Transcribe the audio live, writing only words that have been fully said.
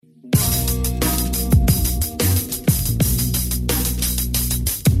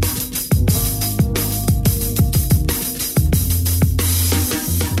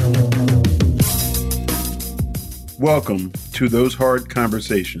Welcome to Those Hard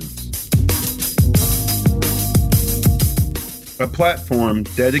Conversations, a platform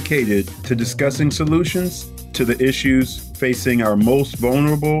dedicated to discussing solutions to the issues facing our most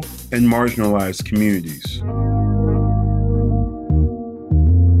vulnerable and marginalized communities.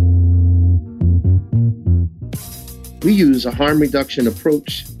 We use a harm reduction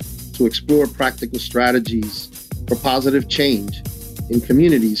approach to explore practical strategies for positive change in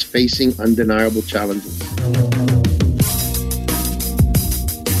communities facing undeniable challenges.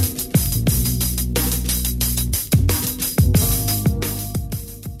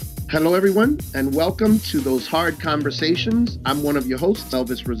 Hello, everyone, and welcome to Those Hard Conversations. I'm one of your hosts,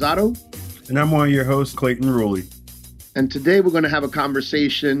 Elvis Rosado. And I'm one of your hosts, Clayton Ruley. And today we're going to have a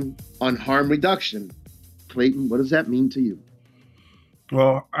conversation on harm reduction. Clayton, what does that mean to you?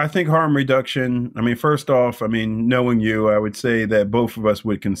 Well, I think harm reduction, first off, knowing you, I would say that both of us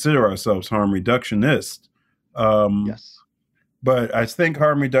would consider ourselves harm reductionists. Yes. But I think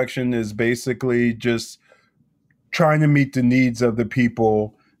harm reduction is basically just trying to meet the needs of the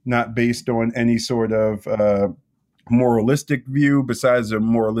people, not based on any sort of moralistic view, besides a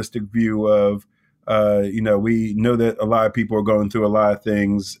moralistic view of, we know that a lot of people are going through a lot of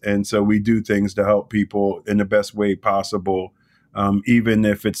things. And so we do things to help people in the best way possible, even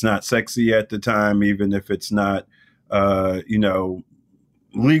if it's not sexy at the time, even if it's not, legal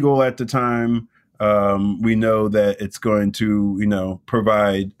at the time. We know that it's going to,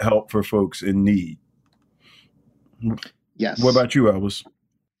 provide help for folks in need. Yes. What about you, Elvis?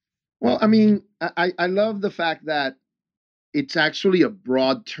 Well, I love the fact that it's actually a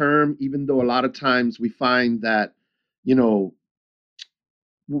broad term, even though a lot of times we find that,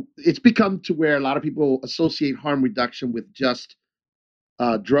 it's become to where a lot of people associate harm reduction with just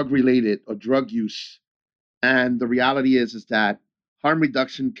drug related or drug use. And the reality is that harm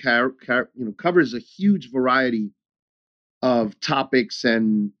reduction covers a huge variety of topics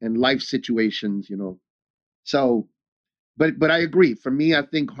and life situations, So, but I agree. For me, I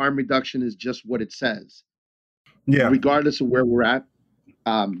think harm reduction is just what it says. Yeah. Regardless of where we're at,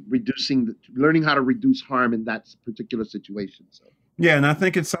 learning how to reduce harm in that particular situation. So. Yeah, and I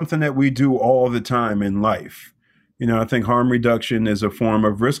think it's something that we do all the time in life. I think harm reduction is a form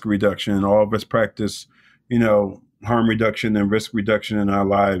of risk reduction, and all of us practice, harm reduction and risk reduction in our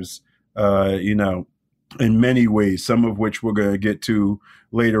lives, in many ways, some of which we're going to get to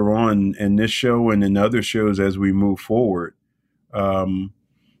later on in this show and in other shows as we move forward. I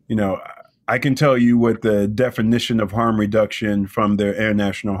can tell you what the definition of harm reduction from the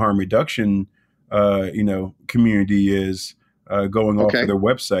International Harm Reduction, community is going off of their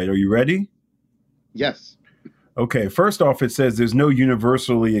website. Are you ready? Yes. Okay, first off, it says there's no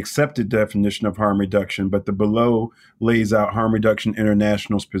universally accepted definition of harm reduction, but the below lays out Harm Reduction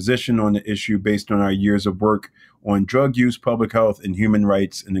International's position on the issue based on our years of work on drug use, public health, and human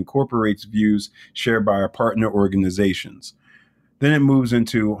rights, and incorporates views shared by our partner organizations. Then it moves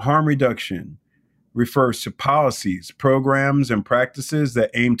into harm reduction refers to policies, programs, and practices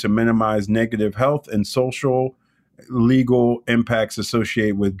that aim to minimize negative health and social legal impacts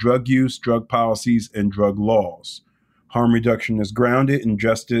associated with drug use, drug policies, and drug laws. Harm reduction is grounded in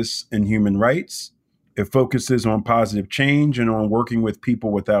justice and human rights. It focuses on positive change and on working with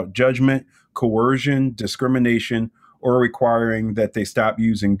people without judgment, coercion, discrimination, or requiring that they stop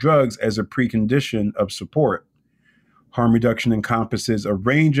using drugs as a precondition of support. Harm reduction encompasses a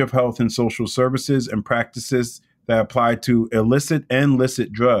range of health and social services and practices that apply to illicit and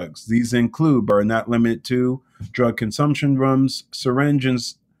licit drugs. These include, but are not limited to, drug consumption rooms, syringe and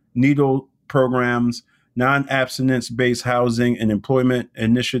needle programs, non-abstinence-based housing and employment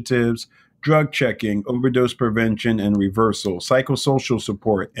initiatives, drug checking, overdose prevention and reversal, psychosocial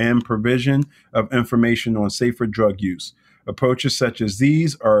support, and provision of information on safer drug use. Approaches such as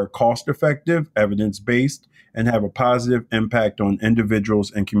these are cost-effective, evidence-based, and have a positive impact on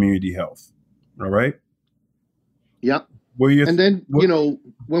individuals and community health. All right? Yep. Then when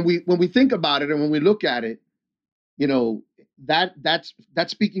we think about it and when we look at it, that's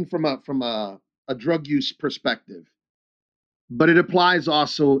speaking from a drug use perspective, but it applies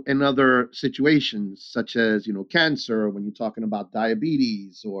also in other situations such as cancer, when you're talking about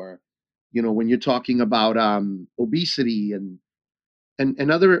diabetes, or when you're talking about obesity and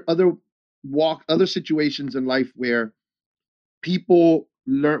other situations in life where people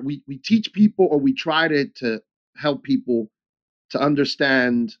learn. We teach people, or we try to help people to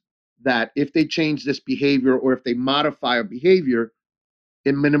understand that if they change this behavior or if they modify a behavior,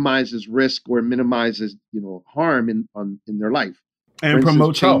 it minimizes risk or minimizes harm in their life. And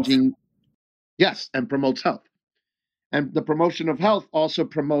promotes health. Yes, and promotes health. And the promotion of health also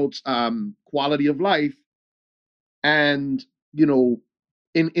promotes quality of life And, you know,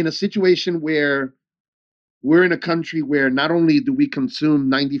 in a situation where we're in a country where not only do we consume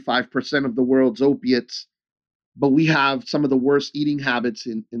 95% of the world's opiates, but we have some of the worst eating habits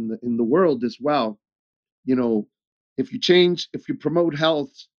in the world as well. You know, if you promote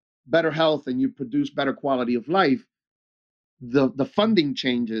health, better health, and you produce better quality of life, the funding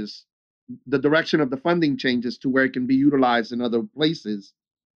changes, the direction of the funding changes to where it can be utilized in other places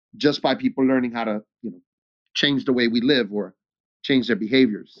just by people learning how to, change the way we live or change their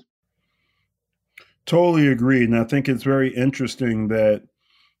behaviors. Totally agreed. And I think it's very interesting that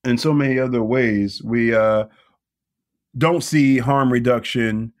in so many other ways, we don't see harm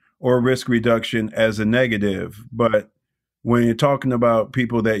reduction or risk reduction as a negative. But when you're talking about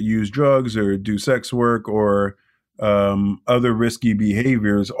people that use drugs or do sex work or other risky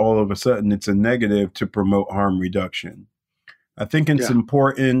behaviors, all of a sudden it's a negative to promote harm reduction. I think it's Yeah.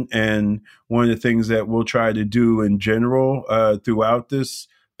 important, and one of the things that we'll try to do in general throughout this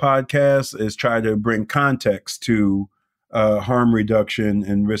podcast is try to bring context to harm reduction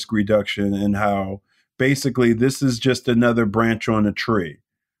and risk reduction, and how basically this is just another branch on a tree.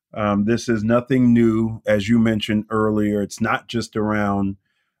 This is nothing new, as you mentioned earlier. It's not just around,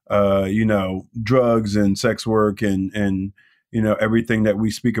 drugs and sex work and everything that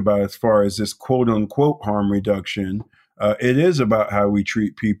we speak about as far as this quote unquote harm reduction. It is about how we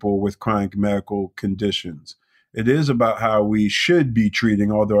treat people with chronic medical conditions. It is about how we should be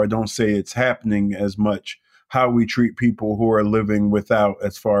treating, although I don't say it's happening as much, how we treat people who are living without,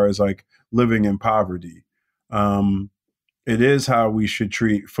 as far as like living in poverty. Um, it is how we should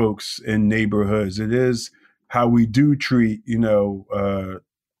treat folks in neighborhoods. It is how we do treat,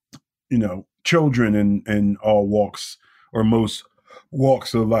 children in all walks or most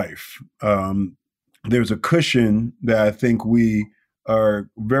walks of life. There's a cushion that I think we are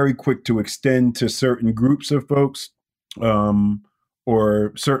very quick to extend to certain groups of folks, um,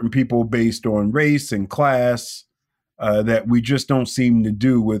 or certain people based on race and class, that we just don't seem to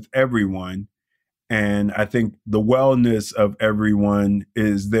do with everyone. And I think the wellness of everyone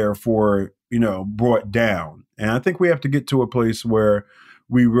is therefore, brought down. And I think we have to get to a place where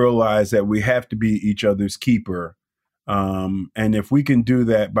we realize that we have to be each other's keeper. And if we can do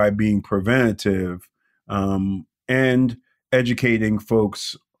that by being preventative, and educating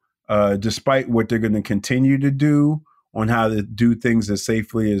folks, despite what they're going to continue to do, on how to do things as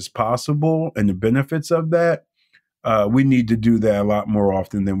safely as possible and the benefits of that, we need to do that a lot more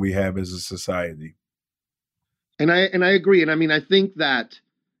often than we have as a society. And I agree. And I mean, I think that,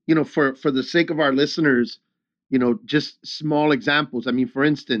 for the sake of our listeners, just small examples. I mean, for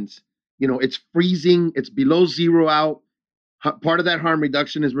instance, it's freezing, it's below zero out. Part of that harm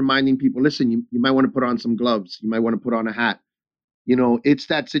reduction is reminding people, listen, you might want to put on some gloves, you might want to put on a hat. It's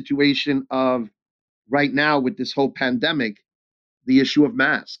that situation of right now with this whole pandemic, the issue of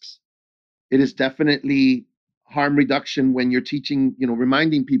masks. It is definitely harm reduction when you're teaching,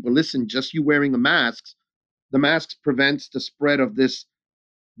 reminding people, listen, just you wearing the masks prevents the spread of this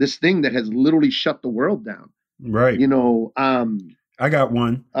thing that has literally shut the world down. Right. You know, I got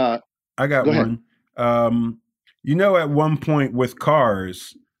one. uh, I got Go ahead. one. At one point with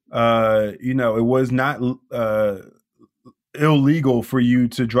cars, it was not illegal for you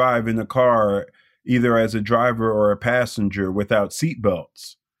to drive in a car either as a driver or a passenger without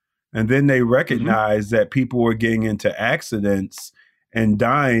seatbelts. And then they Hmm. recognized that people were getting into accidents and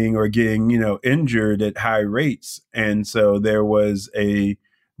dying or getting, injured at high rates. And so there was a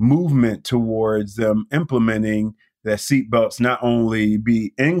movement towards them implementing that seatbelts not only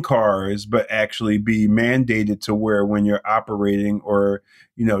be in cars, but actually be mandated to wear when you're operating or,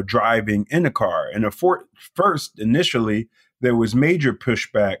 driving in a car. And first, initially, there was major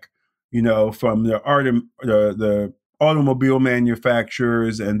pushback, from the automobile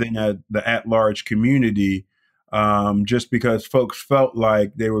manufacturers and then the at-large community, just because folks felt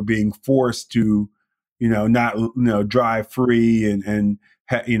like they were being forced to, not drive free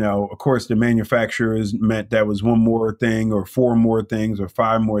of course the manufacturers meant that was one more thing or four more things or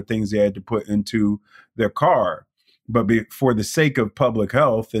five more things they had to put into their car. But for the sake of public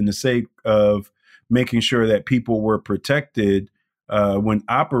health and the sake of making sure that people were protected when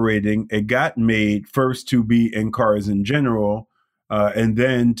operating, it got made first to be in cars in general, and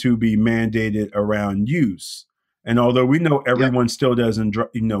then to be mandated around use. And although we know Yep. everyone still doesn't,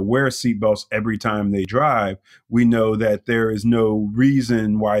 wear seatbelts every time they drive, we know that there is no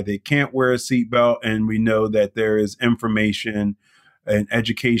reason why they can't wear a seatbelt, and we know that there is information and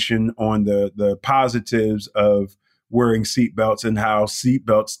education on the positives of wearing seatbelts and how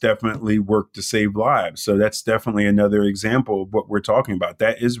seatbelts definitely work to save lives. So that's definitely another example of what we're talking about.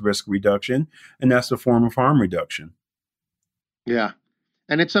 That is risk reduction, and that's a form of harm reduction. Yeah,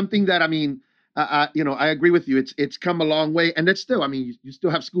 and it's something that I mean, I agree with you. It's come a long way, and it's still. I mean, you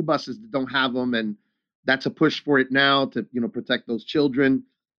still have school buses that don't have them, and that's a push for it now to protect those children.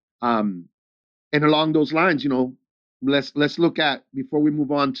 Um, and along those lines, let's look at before we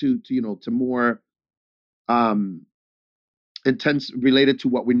move on to to more um, intense related to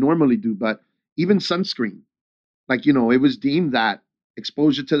what we normally do, but even sunscreen. Like it was deemed that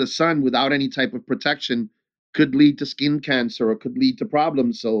exposure to the sun without any type of protection could lead to skin cancer or could lead to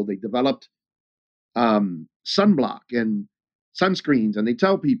problems. So they developed sunblock and sunscreens, and they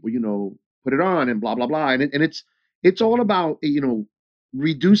tell people, put it on and blah blah blah. And it's all about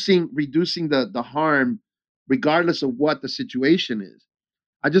reducing the harm, regardless of what the situation is.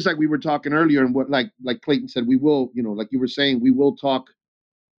 I just like we were talking earlier, and what like Clayton said, we will, like you were saying, we will talk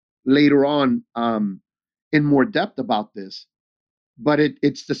later on in more depth about this. But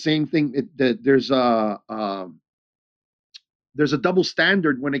it's the same thing. There's a double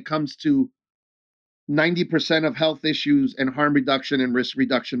standard when it comes to 90% of health issues and harm reduction and risk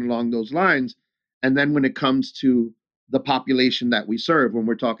reduction along those lines. And then when it comes to the population that we serve, when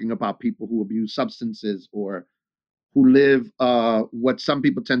we're talking about people who abuse substances or who live what some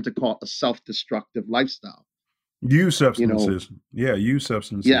people tend to call a self-destructive lifestyle. Use You know, substances. Yeah, use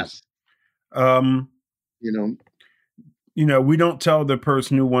substances. yes, Um, you know, we don't tell the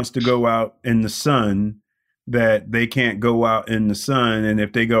person who wants to go out in the sun that they can't go out in the sun. And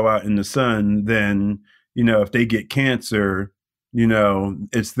if they go out in the sun, then, if they get cancer,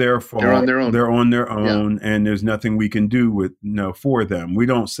 it's their they're on fault. their own. They're on their Yeah. own, and there's nothing we can do with, for them. We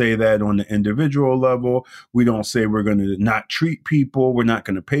don't say that on the individual level. We don't say we're going to not treat people. We're not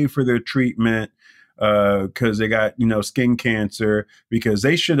going to pay for their treatment because they got, skin cancer, because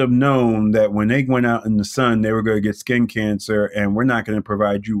they should have known that when they went out in the sun, they were going to get skin cancer, and we're not going to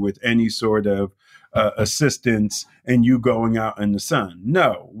provide you with any sort of assistance in you going out in the sun.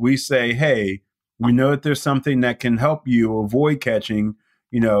 No, we say, hey, we know that there's something that can help you avoid catching,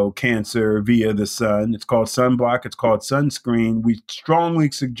 cancer via the sun. It's called sunblock. It's called sunscreen. We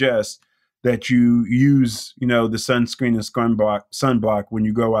strongly suggest that you use, the sunscreen and sunblock when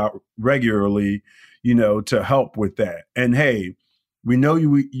you go out regularly, to help with that. And hey, we know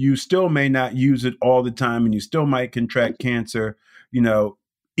you still may not use it all the time, and you still might contract cancer,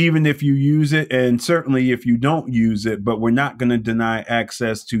 even if you use it, and certainly if you don't use it, but we're not going to deny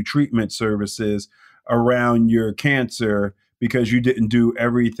access to treatment services around your cancer because you didn't do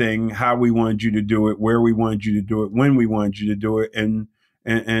everything how we wanted you to do it, where we wanted you to do it, when we wanted you to do it, and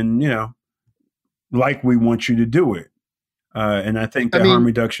like we want you to do it. And I think I that harm mean,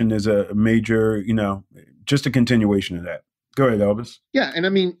 reduction is a major, just a continuation of that. Go ahead, Elvis. yeah, and I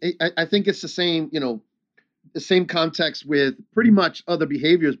mean, I think it's the same, the same context with pretty much other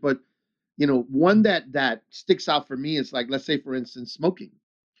behaviors, but one that sticks out for me is like, let's say, for instance, smoking.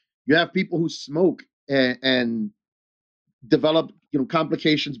 You have people who smoke and develop,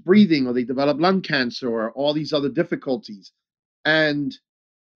 complications breathing, or they develop lung cancer or all these other difficulties. And,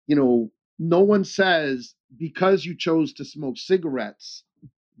 you know, no one says because you chose to smoke cigarettes,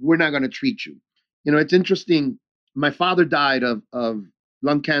 we're not going to treat you. It's interesting. My father died of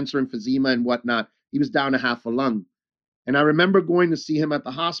lung cancer, emphysema, and whatnot. He was down to half a lung. And I remember going to see him at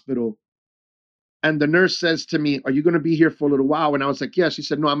the hospital, and the nurse says to me, "Are you going to be here for a little while?" And I was like, "Yeah." She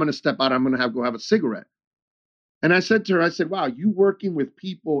said, "No, I'm going to step out. I'm going to go have a cigarette." And I said to her, I said, "Wow, you working with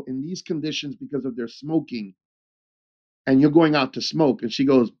people in these conditions because of their smoking, and you're going out to smoke." And she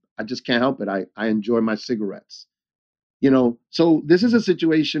goes, "I just can't help it. I enjoy my cigarettes." So this is a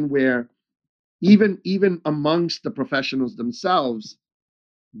situation where even amongst the professionals themselves,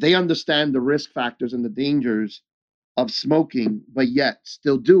 they understand the risk factors and the dangers of smoking, but yet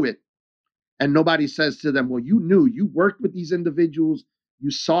still do it. And nobody says to them, "Well, you worked with these individuals,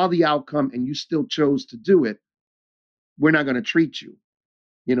 you saw the outcome, and you still chose to do it. We're not going to treat you."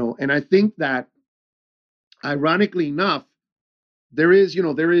 And I think that, ironically enough, there is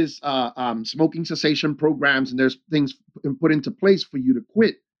smoking cessation programs, and there's things put into place for you to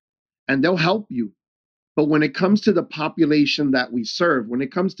quit, and they'll help you. But when it comes to the population that we serve, when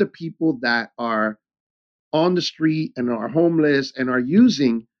it comes to people that are on the street and are homeless and are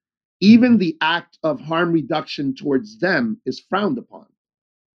using, even the act of harm reduction towards them is frowned upon.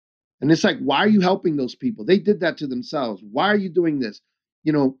 And it's like, why are you helping those people? They did that to themselves. Why are you doing this?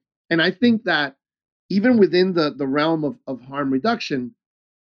 You know, and I think that even within the realm of harm reduction,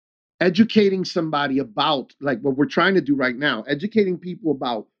 educating somebody about, like what we're trying to do right now, educating people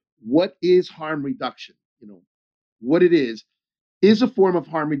about what is harm reduction, what it is a form of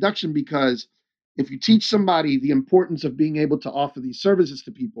harm reduction, because if you teach somebody the importance of being able to offer these services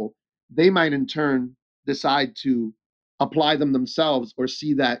to people, they might in turn decide to apply them themselves or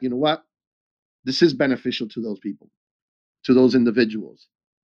see that, you know what, this is beneficial to those people, to those individuals,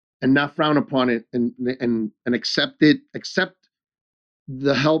 and not frown upon it, and accept it, accept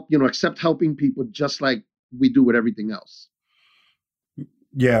the help, accept helping people just like we do with everything else.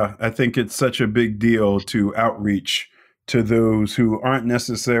 Yeah, I think it's such a big deal to outreach to those who aren't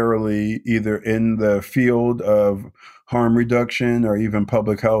necessarily either in the field of harm reduction or even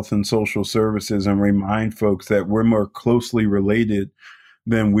public health and social services, and remind folks that we're more closely related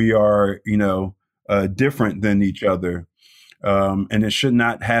than we are, different than each other. And it should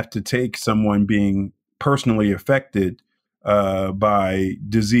not have to take someone being personally affected by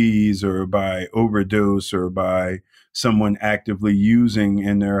disease or by overdose or by someone actively using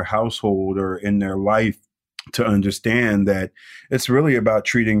in their household or in their life to understand that it's really about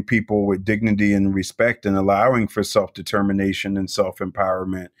treating people with dignity and respect and allowing for self-determination and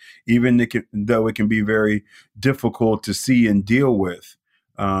self-empowerment, even though it can be very difficult to see and deal with.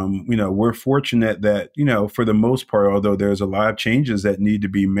 We're fortunate that, for the most part, although there's a lot of changes that need to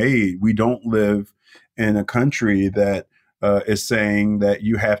be made, we don't live in a country that is saying that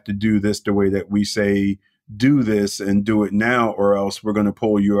you have to do this the way that we say do this and do it now, or else we're going to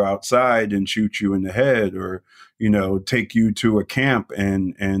pull you outside and shoot you in the head, or, take you to a camp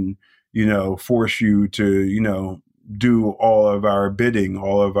and force you to, do all of our bidding,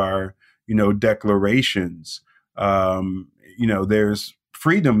 all of our, declarations. There's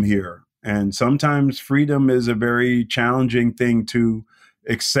freedom here. And sometimes freedom is a very challenging thing to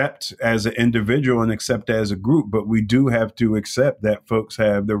accept as an individual and accept as a group. But we do have to accept that folks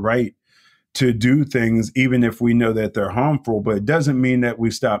have the right to do things, even if we know that they're harmful. But it doesn't mean that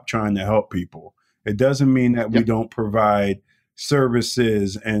we stop trying to help people. It doesn't mean that we don't provide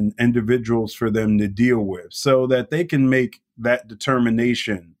services and individuals for them to deal with so that they can make that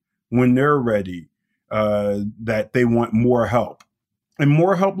determination when they're ready, that they want more help. And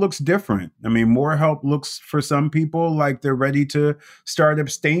more help looks different. I mean, more help looks for some people like they're ready to start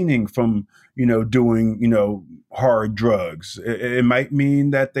abstaining from, doing, hard drugs. It might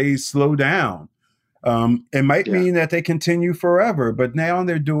mean that they slow down. It might mean that they continue forever, but now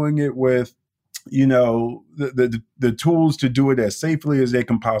they're doing it with, the tools to do it as safely as they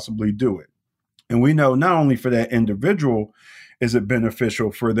can possibly do it. And we know not only for that individual is it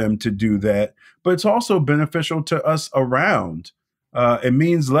beneficial for them to do that, but it's also beneficial to us around. It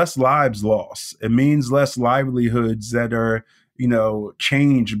means less lives lost. It means less livelihoods that are,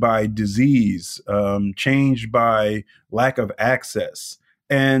 changed by disease, changed by lack of access.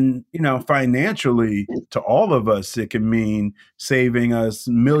 And, financially, to all of us, it can mean saving us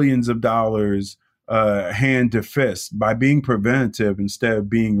millions of dollars hand to fist by being preventative instead of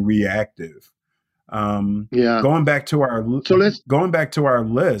being reactive. Going back to our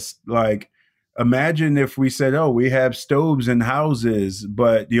list, like, imagine if we said, oh, we have stoves in houses,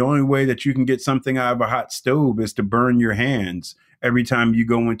 but the only way that you can get something out of a hot stove is to burn your hands every time you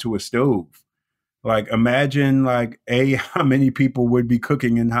go into a stove. Like, imagine, like, A, how many people would be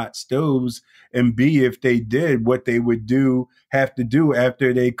cooking in hot stoves, and B, if they did, what they would have to do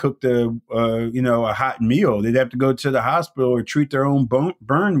after they cooked a hot meal. They'd have to go to the hospital or treat their own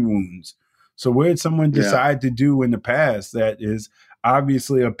burn wounds. So what did someone decide to do in the past that is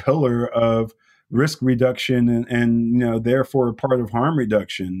obviously a pillar of risk reduction and therefore a part of harm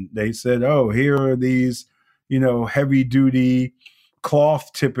reduction? They said, oh, here are these, heavy duty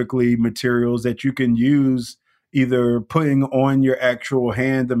cloth, typically materials that you can use either putting on your actual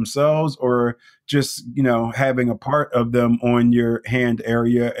hand themselves or just, having a part of them on your hand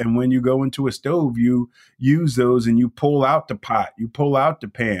area. And when you go into a stove, you use those and you pull out the pot, you pull out the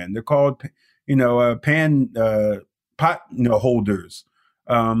pan. They're called, pan pot holders.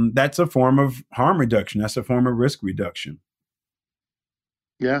 That's a form of harm reduction. That's a form of risk reduction.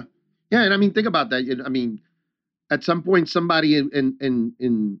 Yeah. And I mean, think about that. I mean, at some point, somebody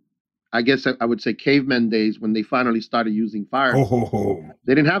in I guess I would say caveman days, when they finally started using fire,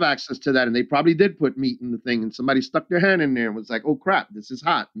 they didn't have access to that, and they probably did put meat in the thing, and somebody stuck their hand in there and was like, "Oh crap, this is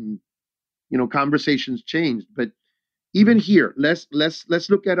hot," and conversations changed. But even here, let's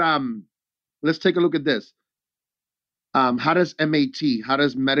look at let's take a look at this. How does MAT, how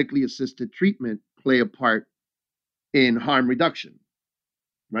does medically assisted treatment play a part in harm reduction,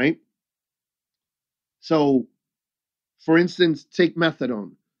 right? So, for instance, take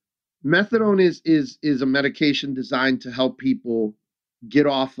methadone. Methadone is a medication designed to help people get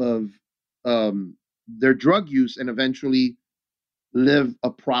off of their drug use and eventually live a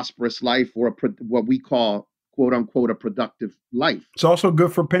prosperous life, or what we call, quote unquote, a productive life. It's also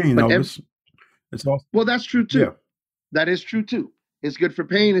good for pain, Elvis. It's also, well, that's true too. Yeah. That is true too. It's good for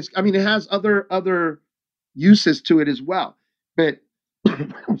pain. It has other uses to it as well. But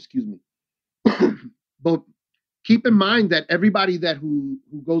excuse me. But keep in mind that everybody that who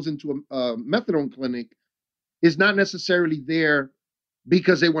goes into a methadone clinic is not necessarily there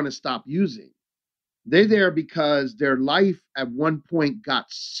because they want to stop using. They're there because their life at one point got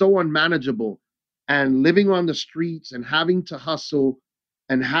so unmanageable, and living on the streets and having to hustle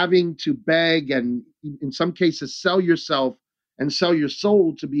and having to beg and in some cases sell yourself and sell your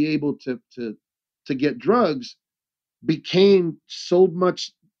soul to be able to get drugs became so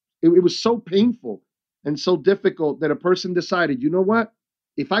much, it was so painful and so difficult that a person decided, you know what,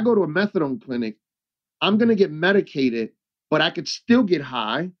 if I go to a methadone clinic, I'm going to get medicated, but I could still get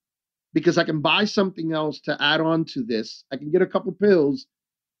high because I can buy something else to add on to this. I can get a couple pills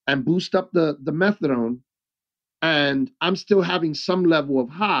and boost up the methadone, and I'm still having some level of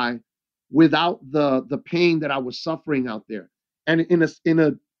high without the pain that I was suffering out there. And in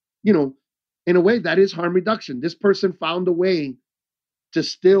a you know in a way that is harm reduction. This person found a way to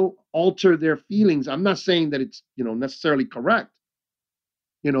still alter their feelings. I'm not saying that it's necessarily correct,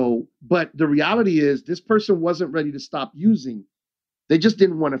 but the reality is this person wasn't ready to stop using. They just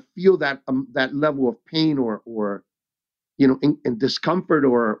didn't want to feel that level of pain or in discomfort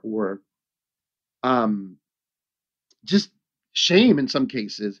or um, just shame in some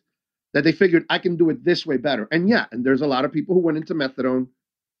cases, that they figured I can do it this way better. And yeah, and there's a lot of people who went into methadone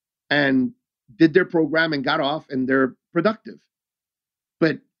and did their program and got off and they're productive.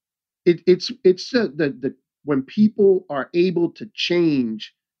 But it's the when people are able to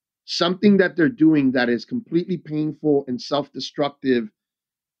change something that they're doing that is completely painful and self-destructive,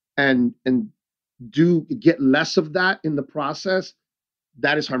 and do get less of that in the process,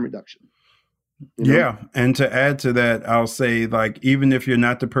 that is harm reduction. Yeah. And to add to that, I'll say, like, even if you're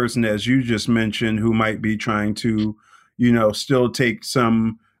not the person, as you just mentioned, who might be trying to, still take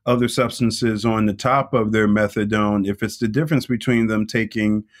some other substances on the top of their methadone, if it's the difference between them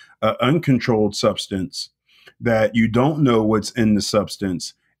taking an uncontrolled substance that you don't know what's in the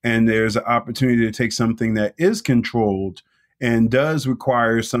substance, and there's an opportunity to take something that is controlled and does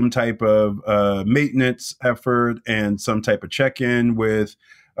require some type of maintenance effort and some type of check-in with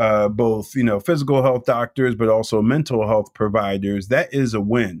both physical health doctors, but also mental health providers, that is a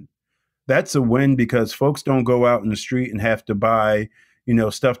win. That's a win because folks don't go out in the street and have to buy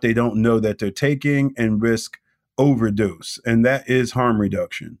stuff they don't know that they're taking and risk overdose, and that is harm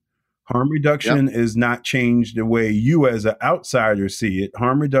reduction. Harm Yep. reduction is not changed the way you as an outsider see it.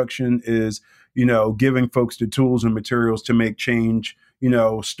 Harm reduction is giving folks the tools and materials to make change,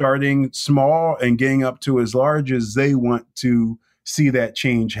 starting small and getting up to as large as they want to see that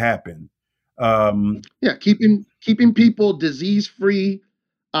change happen. Yeah, keeping people disease free,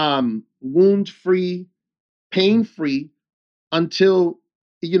 wound free, pain free until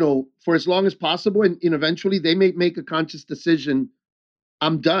for as long as possible, and eventually they may make a conscious decision.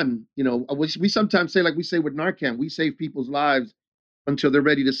 I'm done. We sometimes say, like we say with Narcan, we save people's lives until they're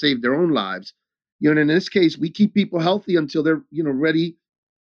ready to save their own lives. And in this case, we keep people healthy until they're ready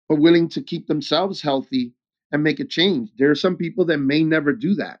or willing to keep themselves healthy and make a change. There are some people that may never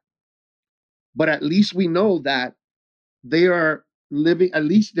do that, but at least we know that they are living, at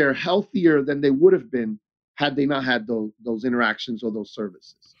least they're healthier than they would have been had they not had those interactions or those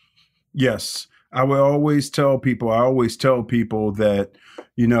services. Yes. I always tell people that,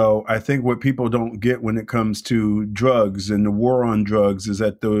 I think what people don't get when it comes to drugs and the war on drugs is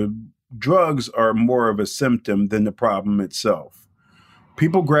that the drugs are more of a symptom than the problem itself.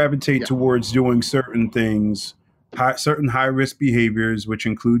 People gravitate Yeah. towards doing certain things, certain high risk behaviors, which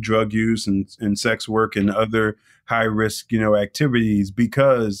include drug use and sex work and other high risk, activities,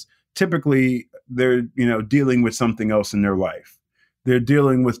 because typically they're, dealing with something else in their life. They're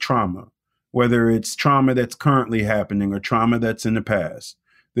dealing with trauma, whether it's trauma that's currently happening or trauma that's in the past.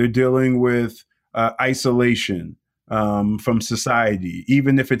 They're dealing with isolation from society,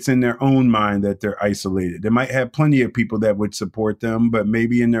 even if it's in their own mind that they're isolated. They might have plenty of people that would support them, but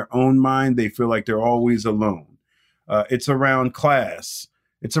maybe in their own mind, they feel like they're always alone. It's around class,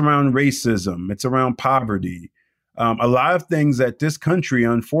 it's around racism, it's around poverty. A lot of things that this country,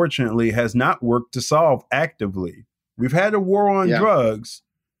 unfortunately, has not worked to solve actively. We've had a war on Yeah. drugs.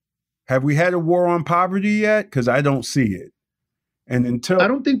 Have we had a war on poverty yet? Because I don't see it. And I until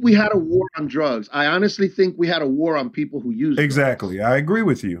don't think we had a war on drugs. I honestly think we had a war on people who use drugs. exactly, I agree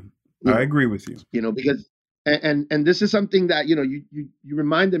with you. You I know, agree with you. because and this is something that you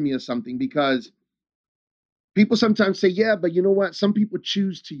reminded me of something, because people sometimes say, yeah, but you know what? Some people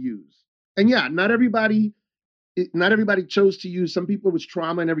choose to use. And yeah, not everybody chose to use. Some people, it was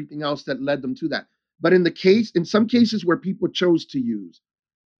trauma and everything else that led them to that. But in some cases where people chose to use,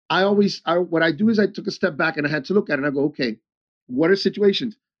 what I do is I took a step back and I had to look at it and I go, okay, what are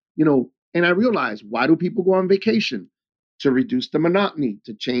situations? And I realized, why do people go on vacation? To reduce the monotony,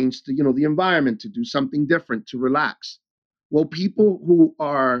 to change the environment, to do something different, to relax. Well, people who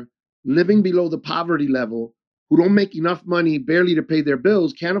are living below the poverty level, who don't make enough money barely to pay their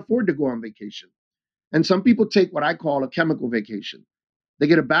bills, can't afford to go on vacation. And some people take what I call a chemical vacation. They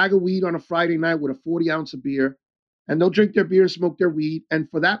get a bag of weed on a Friday night with a 40-ounce of beer, and they'll drink their beer and smoke their weed. And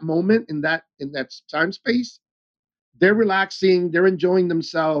for that moment, in that time space, they're relaxing, they're enjoying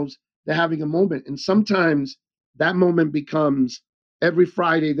themselves, they're having a moment. And sometimes that moment becomes every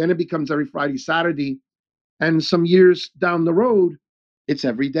Friday, then it becomes every Friday, Saturday, and some years down the road, it's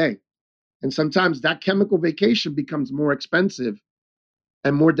every day. And sometimes that chemical vacation becomes more expensive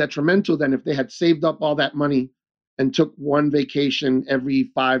and more detrimental than if they had saved up all that money and took one vacation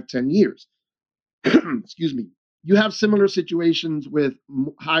every 5-10 years. Excuse me. You have similar situations with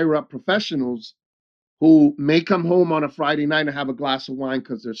higher up professionals who may come home on a Friday night and have a glass of wine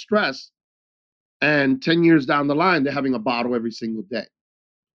because they're stressed, and 10 years down the line they're having a bottle every single day.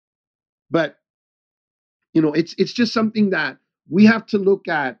 But it's just something that we have to look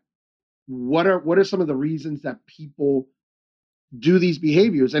at. What are some of the reasons that people do these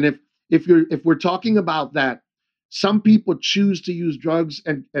behaviors? And if we're talking about that, some people choose to use drugs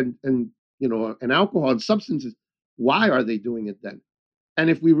and alcohol and substances. Why are they doing it then? And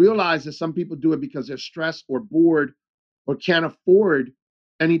if we realize that some people do it because they're stressed or bored or can't afford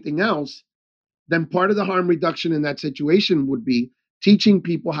anything else, then part of the harm reduction in that situation would be teaching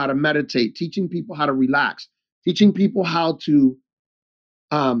people how to meditate, teaching people how to relax, teaching people how to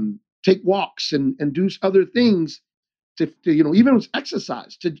take walks and do other things to even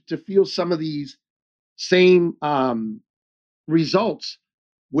exercise to feel some of these same results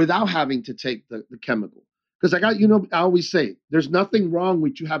without having to take the chemical. Because I always say there's nothing wrong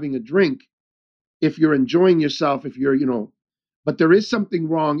with you having a drink if you're enjoying yourself, if but there is something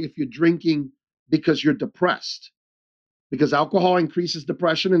wrong if you're drinking because you're depressed. Because alcohol increases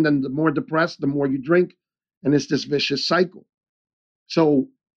depression, and then the more depressed, the more you drink, and it's this vicious cycle. So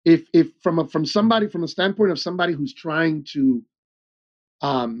if from a standpoint of somebody who's trying to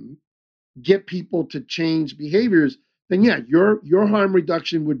get people to change behaviors, then yeah, your harm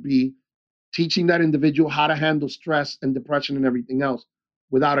reduction would be teaching that individual how to handle stress and depression and everything else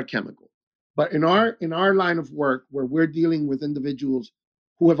without a chemical. But in our line of work, where we're dealing with individuals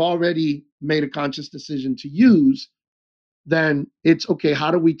who have already made a conscious decision to use, then it's okay. How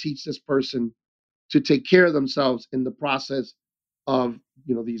do we teach this person to take care of themselves in the process of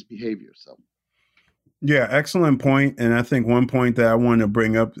these behaviors? So Yeah, excellent point. And I think one point that I want to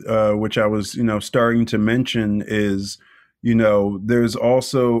bring up, which I was, starting to mention is, there's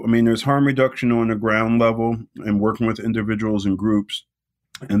also, there's harm reduction on the ground level and working with individuals and groups.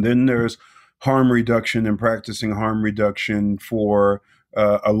 And then there's harm reduction and practicing harm reduction for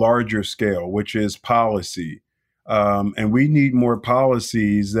a larger scale, which is policy. And we need more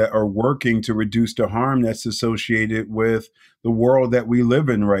policies that are working to reduce the harm that's associated with the world that we live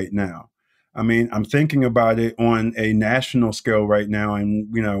in right now. I'm thinking about it on a national scale right now.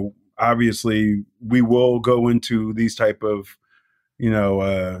 And, obviously we will go into these type of,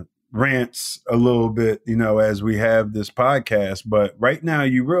 rants a little bit, as we have this podcast. But right now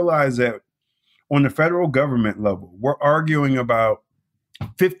you realize that on the federal government level, we're arguing about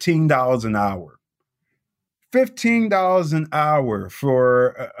 $15 an hour. $15 an hour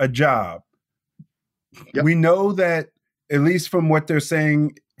for a job. Yep. We know that, at least from what they're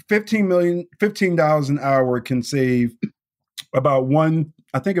saying, $15 an hour can save about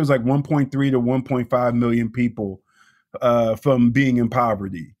I think it was like 1.3 to 1.5 million people from being in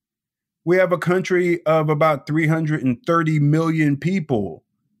poverty. We have a country of about 330 million people,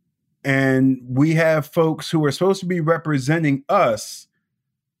 and we have folks who are supposed to be representing us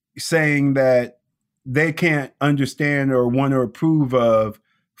saying that they can't understand or want to approve of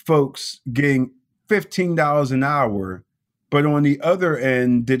folks getting $15 an hour. But on the other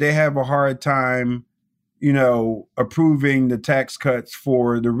end, did they have a hard time, approving the tax cuts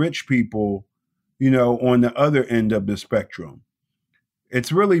for the rich people, on the other end of the spectrum?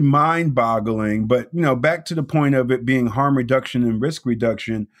 It's really mind-boggling. But, back to the point of it being harm reduction and risk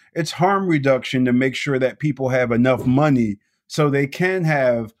reduction, it's harm reduction to make sure that people have enough money so they can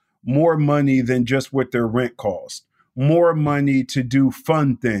have more money than just what their rent costs, more money to do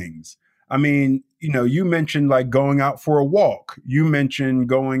fun things. You mentioned like going out for a walk. You mentioned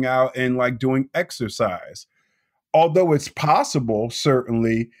going out and like doing exercise. Although it's possible,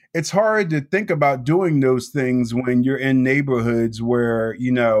 certainly, it's hard to think about doing those things when you're in neighborhoods where,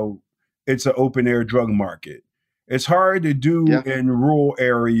 it's an open air drug market. It's hard to do Yeah. in rural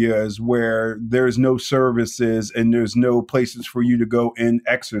areas where there's no services and there's no places for you to go and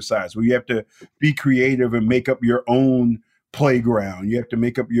exercise. Where you have to be creative and make up your own playground. You have to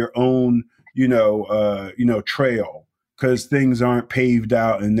make up your own, trail because things aren't paved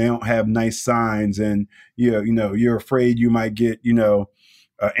out and they don't have nice signs. And you're afraid you might get, an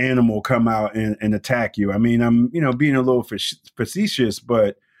animal come out and attack you. I mean, I'm, being a little facetious,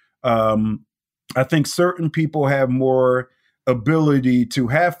 but um, I think certain people have more ability to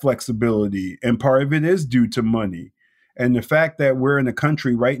have flexibility, and part of it is due to money. And the fact that we're in a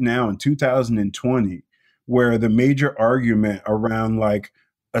country right now in 2020 where the major argument around like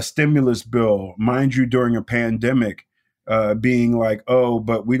a stimulus bill, mind you, during a pandemic, being like, oh,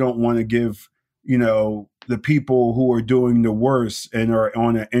 but we don't want to give, the people who are doing the worst and are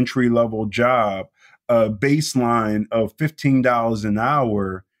on an entry level job a baseline of $15 an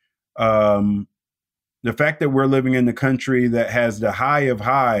hour. Um, the fact that we're living in the country that has the high of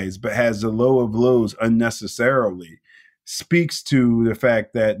highs but has the low of lows unnecessarily speaks to the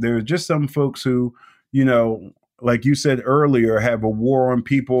fact that there are just some folks who, like you said earlier, have a war on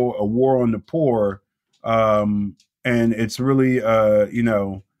people, a war on the poor. And it's really,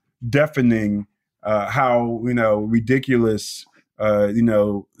 deafening how, ridiculous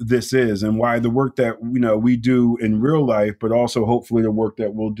this is, and why the work that we do in real life, but also hopefully the work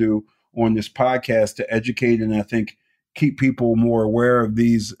that we'll do on this podcast to educate and I think keep people more aware of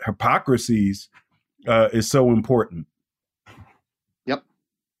these hypocrisies is so important. Yep.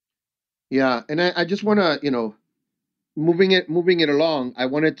 Yeah, and I just want to, moving it along. I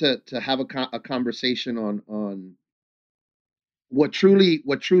wanted to have a conversation on what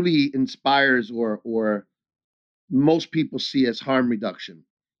truly inspires or most people see as harm reduction,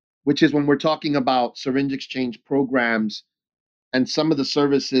 which is when we're talking about syringe exchange programs and some of the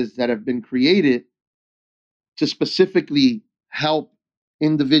services that have been created to specifically help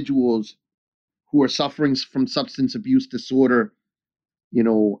individuals who are suffering from substance abuse disorder. You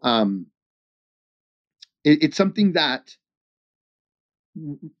know, it's something that,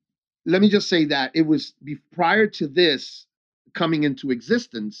 let me just say that it was prior to this coming into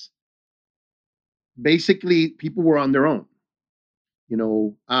existence. Basically, people were on their own. You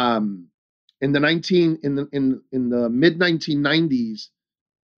know, in the 19 in the mid 1990s,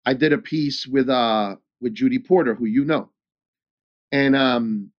 I did a piece with Judy Porter, who you know, and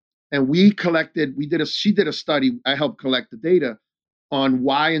she did a study. I helped collect the data on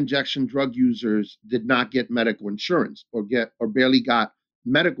why injection drug users did not get medical insurance or barely got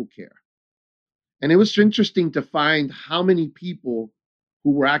medical care. And it was interesting to find how many people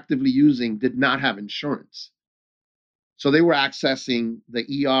who were actively using did not have insurance. So they were accessing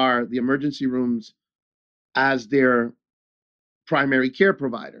the ER, the emergency rooms, as their primary care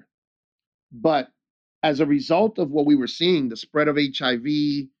provider. But as a result of what we were seeing, the spread of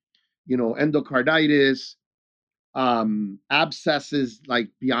HIV, endocarditis, abscesses like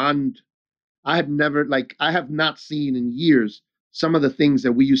beyond, I have not seen in years some of the things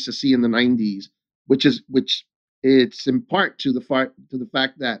that we used to see in the 90s, which it's in part to the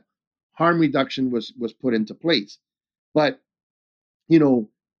fact that harm reduction was put into place. But you know,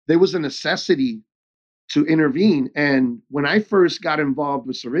 there was a necessity to intervene. And when I first got involved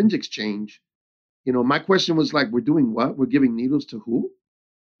with syringe exchange, my question was like, we're doing what? We're giving needles to who?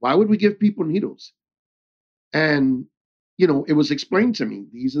 Why would we give people needles? And it was explained to me.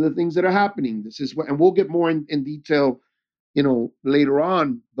 These are the things that are happening. This is what, and we'll get more in detail, later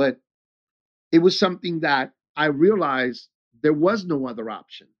on. But it was something that I realized there was no other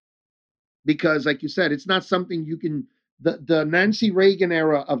option because, like you said, it's not something you can. The Nancy Reagan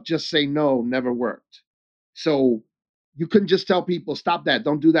era of just say no never worked. So you couldn't just tell people stop that,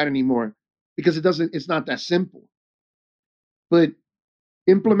 don't do that anymore, because it's not that simple. But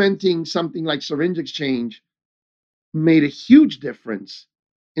implementing something like syringe exchange made a huge difference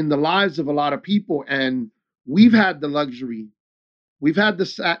in the lives of a lot of people. And we've had the luxury, we've had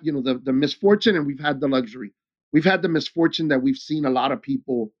the misfortune, and we've had the luxury. We've had the misfortune that we've seen a lot of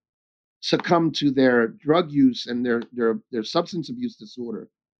people succumb to their drug use and their substance abuse disorder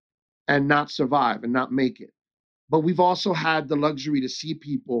and not survive and not make it. But we've also had the luxury to see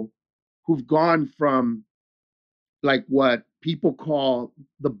people who've gone from like what people call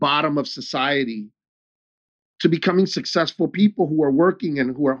the bottom of society to becoming successful people who are working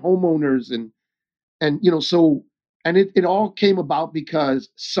and who are homeowners so and it all came about because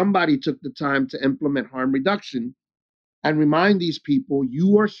somebody took the time to implement harm reduction and remind these people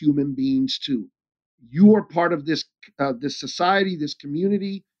you are human beings too. You are part of this society, this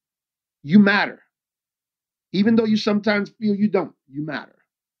community. You matter, even though you sometimes feel you don't. You matter.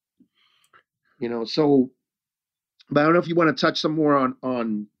 So But I don't know if you want to touch some more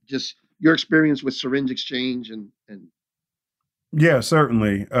on just your experience with syringe exchange and Yeah,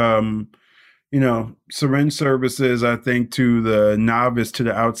 certainly. Syringe services, I think to the novice, to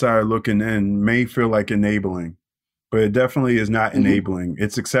the outsider looking in, may feel like enabling, but it definitely is not Mhm. enabling.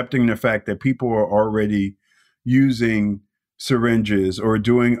 It's accepting the fact that people are already using syringes or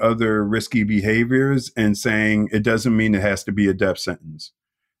doing other risky behaviors and saying it doesn't mean it has to be a death sentence.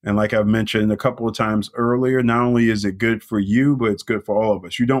 And like I've mentioned a couple of times earlier, not only is it good for you, but it's good for all of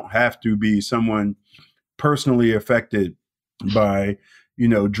us. You don't have to be someone personally affected by,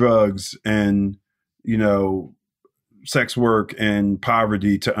 drugs and, you know, sex work and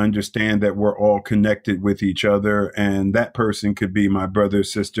poverty to understand that we're all connected with each other. And that person could be my brother,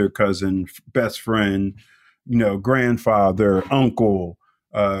 sister, cousin, best friend, grandfather, uncle,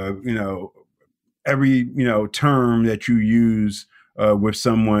 you know, every, term that you use with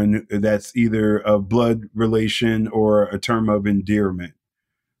someone that's either a blood relation or a term of endearment.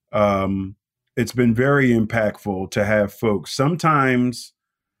 Um, it's been very impactful to have folks sometimes,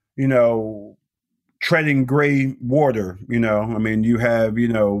 you know, treading gray water. I mean, you have,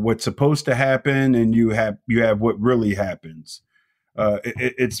 what's supposed to happen, and you have what really happens.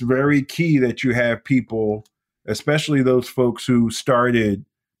 It's very key that you have people, especially those folks who started,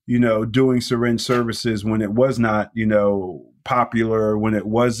 doing syringe services when it was not, popular, when it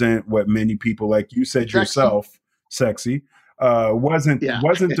wasn't what many people, like you said sexy. yourself, sexy, wasn't Yeah.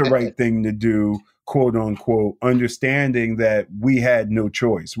 wasn't the right thing to do, quote unquote, understanding that we had no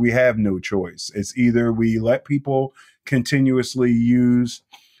choice. We have no choice. It's either we let people continuously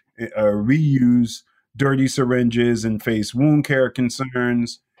reuse dirty syringes and face wound care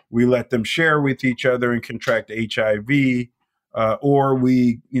concerns. We let them share with each other and contract HIV, or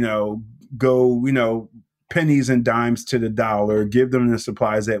we, go, pennies and dimes to the dollar, give them the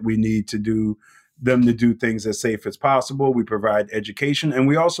supplies that we need to do them to do things as safe as possible. We provide education, and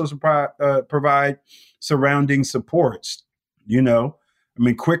we also provide surrounding supports. I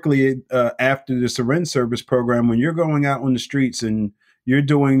mean, quickly after the syringe service program, when you're going out on the streets and you're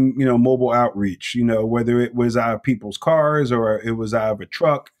doing, mobile outreach, whether it was out of people's cars or it was out of a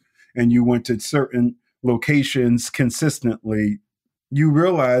truck, and you went to certain locations consistently, you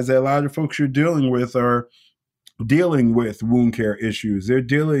realize that a lot of folks you're dealing with are dealing with wound care issues. They're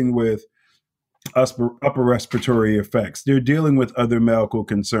dealing with upper respiratory effects. They're dealing with other medical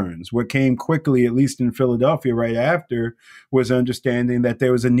concerns. What came quickly, at least in Philadelphia, right after, was understanding that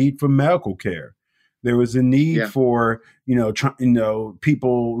there was a need for medical care. There was a need Yeah. for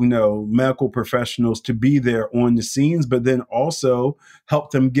people, medical professionals to be there on the scenes, but then also help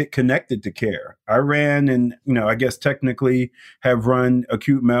them get connected to care. I ran and I guess technically have run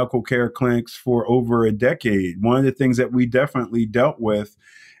acute medical care clinics for over a decade. One of the things that we definitely dealt with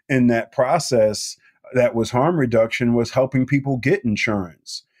in that process that was harm reduction was helping people get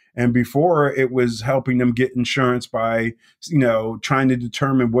insurance. And before, it was helping them get insurance by, trying to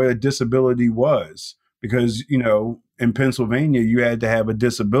determine what a disability was. Because, in Pennsylvania, you had to have a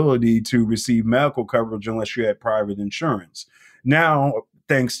disability to receive medical coverage unless you had private insurance. Now,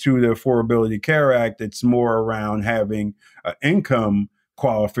 thanks to the Affordability Care Act, it's more around having an income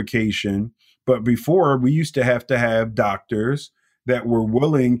qualification. But before, we used to have doctors that were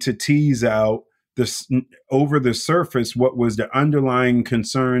willing to tease out this over the surface what was the underlying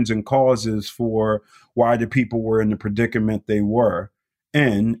concerns and causes for why the people were in the predicament they were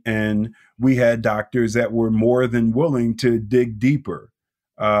in. And we had doctors that were more than willing to dig deeper.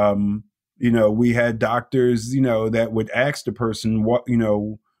 We had doctors, that would ask the person,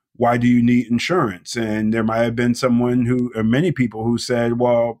 why do you need insurance? And there might have been someone or many people who said,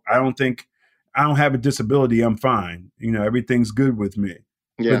 well, I don't have a disability. I'm fine. Everything's good with me.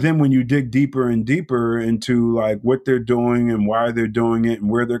 But Yeah. then when you dig deeper and deeper into like what they're doing and why they're doing it and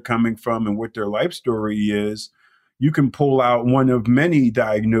where they're coming from and what their life story is, you can pull out one of many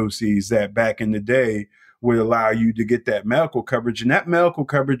diagnoses that back in the day would allow you to get that medical coverage. And that medical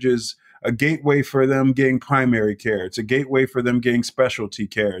coverage is a gateway for them getting primary care. It's a gateway for them getting specialty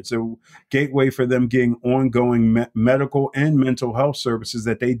care. It's a gateway for them getting ongoing medical and mental health services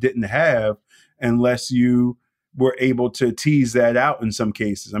that they didn't have unless you were able to tease that out in some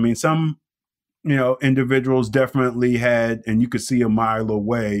cases. I mean, some, individuals definitely had, and you could see a mile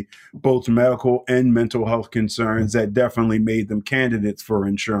away, both medical and mental health concerns that definitely made them candidates for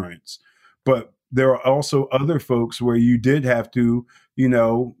insurance. But there are also other folks where you did have to,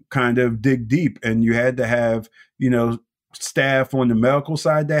 kind of dig deep, and you had to have, staff on the medical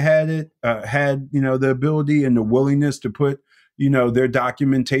side that had the ability and the willingness to put, their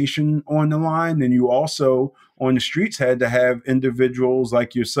documentation on the line. And you also on the streets had to have individuals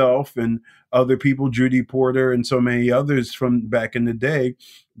like yourself and other people, Judy Porter and so many others from back in the day,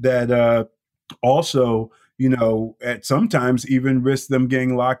 that also, at sometimes even risk them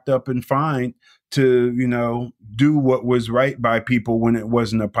getting locked up and fined to, do what was right by people when it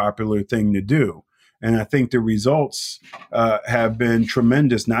wasn't a popular thing to do. And I think the results have been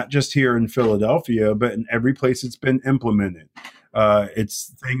tremendous, not just here in Philadelphia, but in every place it's been implemented.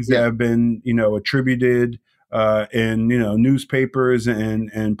 It's things that Yeah. have been, attributed in, newspapers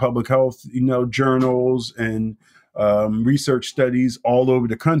and public health, journals and research studies all over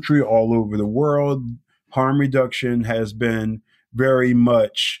the country, all over the world. Harm reduction has been very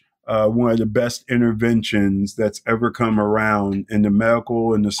much one of the best interventions that's ever come around in the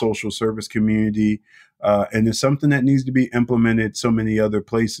medical and the social service community. And it's something that needs to be implemented so many other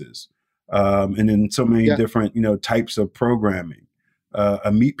places and in so many Yeah. different, types of programming.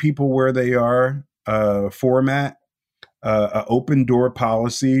 A meet people where they are format, an open door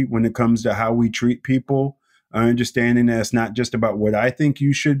policy when it comes to how we treat people, understanding that it's not just about what I think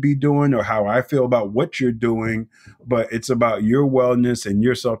you should be doing or how I feel about what you're doing, but it's about your wellness and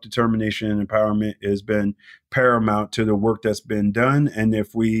your self determination and empowerment has been paramount to the work that's been done. And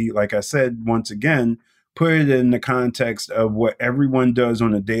if we, like I said, once again, put it in the context of what everyone does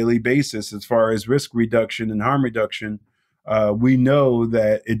on a daily basis as far as risk reduction and harm reduction, we know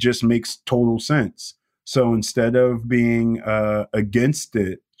that it just makes total sense. So instead of being against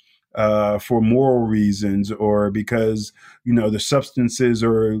it for moral reasons or because the substances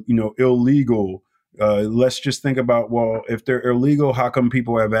are illegal, let's just think about, well, if they're illegal, how come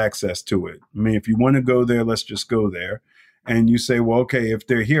people have access to it? I mean, if you want to go there, let's just go there. And you say, well, okay, if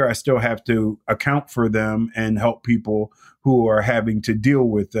they're here, I still have to account for them and help people who are having to deal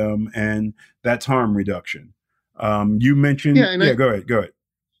with them, and that's harm reduction. You Yeah. mentioned, And yeah, go ahead, go ahead.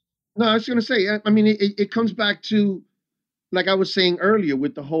 no, I was going to say, I mean, it comes back to, like I was saying earlier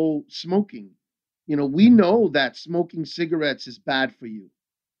with the whole smoking. We know that smoking cigarettes is bad for you.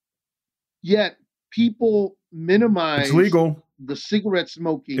 Yet people It's minimize legal. the cigarette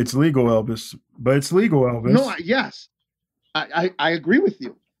smoking. It's legal, Elvis. But it's legal, No, Elvis. yes, I agree with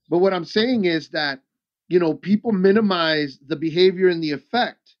you. But what I'm saying is that, people minimize the behavior and the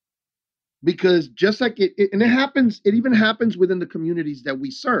effect because just like and it even happens within the communities that we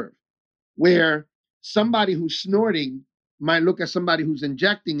serve, where somebody who's snorting might look at somebody who's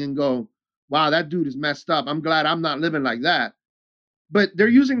injecting and go, wow, that dude is messed up. I'm glad I'm not living like that. But they're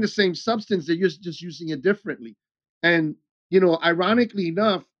using the same substance, they're just using it differently. And, ironically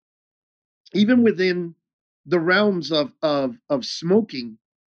enough, even within the realms of smoking,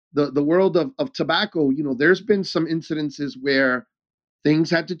 the world of tobacco, there's been some incidences where things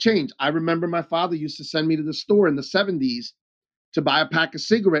had to change. I remember my father used to send me to the store in the 70s to buy a pack of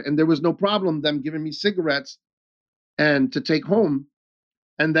cigarette, and there was no problem them giving me cigarettes and to take home.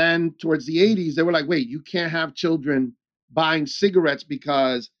 And then towards the 80s, they were like, wait, you can't have children buying cigarettes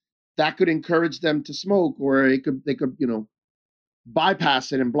because that could encourage them to smoke, or they could,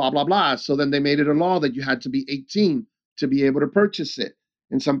 bypass it and blah, blah, blah. So then they made it a law that you had to be 18 to be able to purchase it.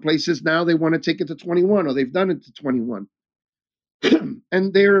 In some places now they want to take it to 21, or they've done it to 21.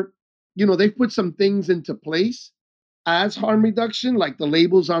 And they've put some things into place as harm reduction, like the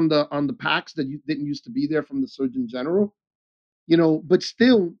labels on the packs that didn't used to be there from the Surgeon General. But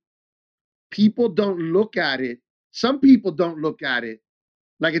still, people don't look at it. Some people don't look at it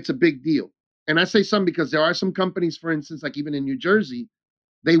like it's a big deal. And I say some because there are some companies, for instance, like even in New Jersey,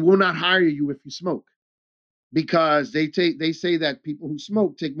 they will not hire you if you smoke because they say that people who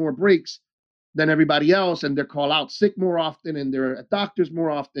smoke take more breaks than everybody else, and they're called out sick more often, and they're at doctors more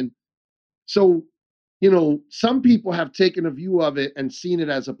often. So, some people have taken a view of it and seen it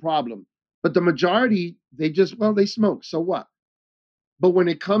as a problem, but the majority, they smoke. So what? But when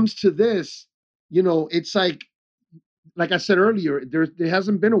it comes to this, it's like I said earlier, there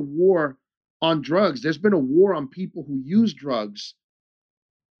hasn't been a war on drugs. There's been a war on people who use drugs,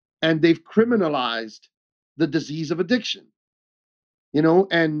 and they've criminalized the disease of addiction.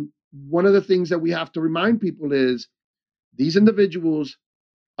 And one of the things that we have to remind people is these individuals,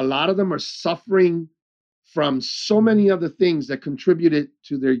 a lot of them are suffering from so many other things that contributed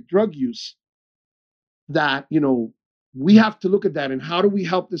to their drug use that, we have to look at that and how do we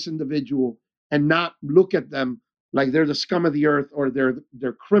help this individual and not look at them like they're the scum of the earth or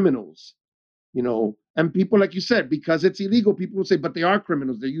they're criminals. And people, like you said, because it's illegal, people will say, but they are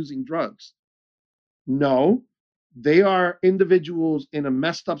criminals, they're using drugs. No, they are individuals in a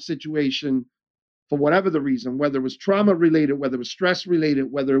messed up situation for whatever the reason, whether it was trauma related, whether it was stress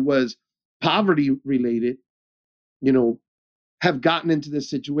related, whether it was poverty related. you know have gotten into this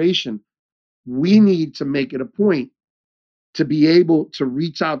situation. We need to make it a point to be able to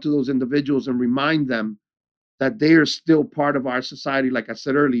reach out to those individuals and remind them that they are still part of our society, like I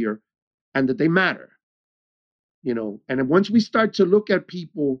said earlier, and that they matter. And once we start to look at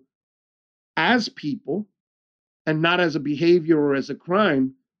people as people and not as a behavior or as a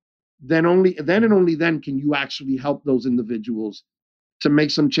crime, then and only then can you actually help those individuals to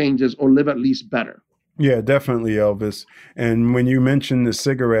make some changes or live at least better. Yeah, definitely, Elvis. And when you mentioned the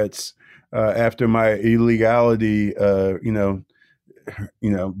cigarettes, after my illegality,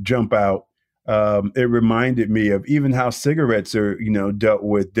 jump out, it reminded me of even how cigarettes are, dealt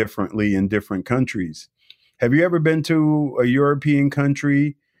with differently in different countries. Have you ever been to a European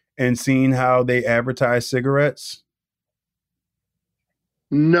country and seen how they advertise cigarettes?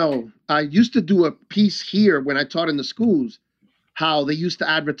 No, I used to do a piece here when I taught in the schools how they used to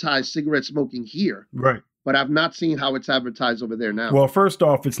advertise cigarette smoking here, Right. but I've not seen how it's advertised over there now. Well, first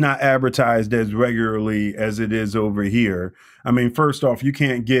off, it's not advertised as regularly as it is over here. I mean, first off, you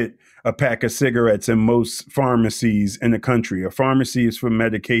can't get a pack of cigarettes in most pharmacies in the country. A pharmacy is for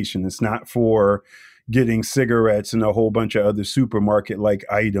medication, it's not for getting cigarettes and a whole bunch of other supermarket like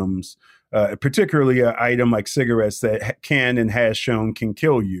items, particularly an item like cigarettes that can and has shown can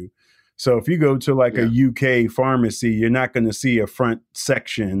kill you. So if you go to like a Yeah. UK pharmacy, you're not going to see a front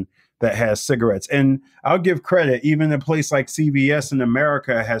section that has cigarettes. And I'll give credit, even a place like CVS in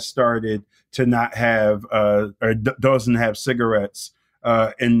America has started to not have doesn't have cigarettes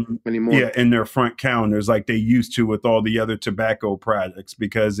in Anymore. in their front counters like they used to with all the other tobacco products,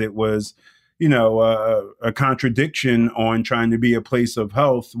 because it was a contradiction on trying to be a place of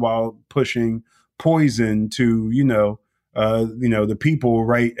health while pushing poison to the people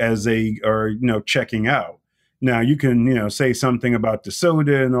right as they are checking out. Now you can, say something about the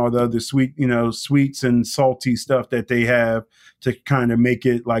soda and all the other sweets and salty stuff that they have to kind of make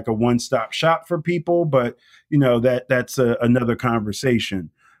it like a one-stop shop for people. But that's another conversation.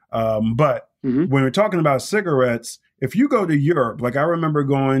 But Mm-hmm. when we're talking about cigarettes, if you go to Europe, like I remember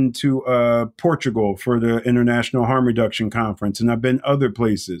going to Portugal for the International Harm Reduction Conference, and I've been other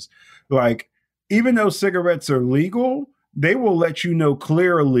places. Like, even though cigarettes are legal, they will let you know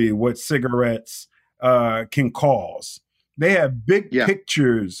clearly what cigarettes can cause. They have big Yeah.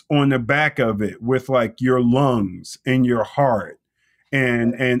 pictures on the back of it with like your lungs and your heart,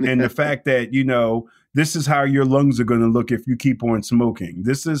 and the fact that this is how your lungs are going to look if you keep on smoking.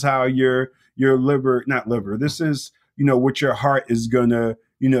 This is how your liver, not liver. This is what your heart is going to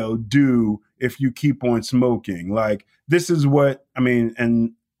do if you keep on smoking. Like, this is what I mean,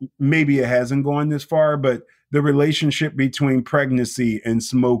 and maybe it hasn't gone this far, but the relationship between pregnancy and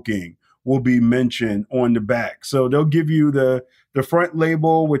smoking will be mentioned on the back. So they'll give you the front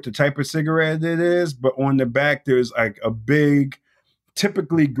label with the type of cigarette it is, but on the back there's like a big,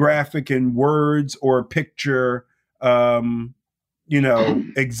 typically graphic in words or picture,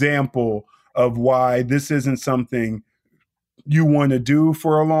 example of why this isn't something you want to do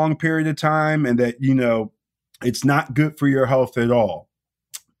for a long period of time, and that it's not good for your health at all.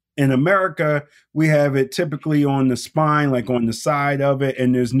 In America, we have it typically on the spine, like on the side of it,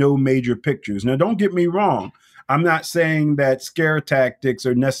 and there's no major pictures. Now, don't get me wrong. I'm not saying that scare tactics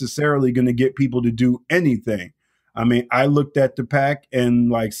are necessarily going to get people to do anything. I mean, I looked at the pack and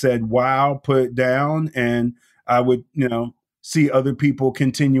like said, wow, put it down. And I would, see other people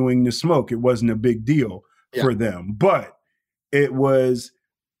continuing to smoke. It wasn't a big deal Yeah. for them, but it was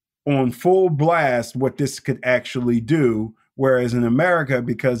on full blast what this could actually do. Whereas in America,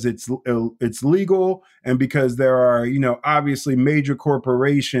 because it's legal, and because there are obviously major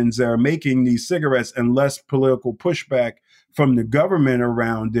corporations that are making these cigarettes and less political pushback from the government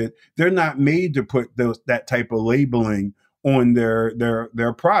around it, they're not made to put that type of labeling on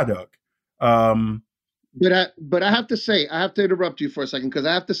their product. But I have to say, I have to interrupt you for a second, because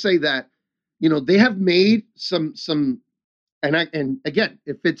I have to say that they have made some and again,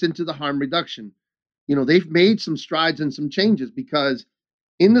 it fits into the harm reduction. They've made some strides and some changes, because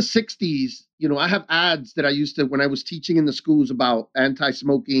in the 60s, I have ads that I used to, when I was teaching in the schools about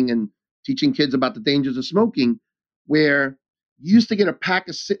anti-smoking and teaching kids about the dangers of smoking, where you used to get a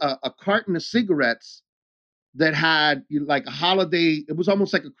carton of cigarettes that had like a holiday, it was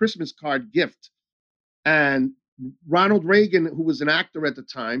almost like a Christmas card gift. And Ronald Reagan, who was an actor at the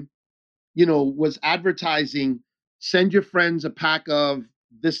time, was advertising, send your friends a pack of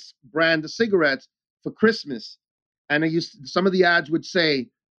this brand of cigarettes for Christmas. And some of the ads would say,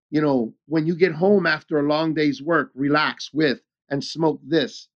 when you get home after a long day's work, relax with and smoke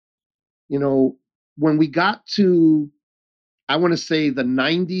this. When we got to, I want to say the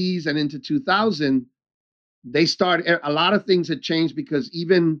 90s and into 2000, they started, a lot of things had changed because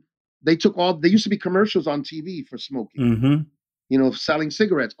even they took all, there used to be commercials on TV for smoking, selling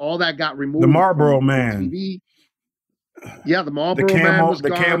cigarettes. All that got The removed Marlboro from Man. TV. Yeah, the Marlboro Man was the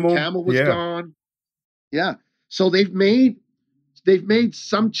gone. Camel. Camel was Yeah. gone. Yeah. So they've made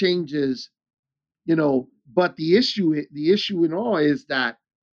some changes, but the issue in all is that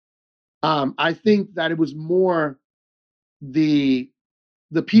I think that it was more the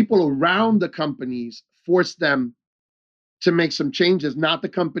people around the companies forced them to make some changes, not the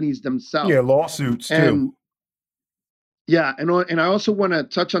companies themselves. Yeah, lawsuits too. And yeah, and I also want to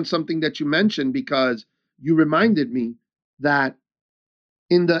touch on something that you mentioned because you reminded me that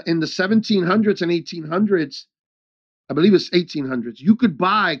in the 1700s and 1800s, I believe it's 1800s, you could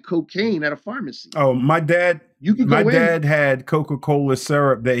buy cocaine at a pharmacy. Oh, my dad You could go in. had Coca-Cola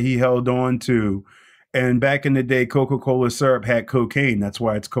syrup that he held on to. And back in the day, Coca-Cola syrup had cocaine. That's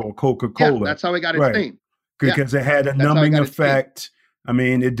why it's called Yeah, Coca-Cola. that's how it got its Right. name. Yeah, Because it had a that's how it numbing got its name. effect. I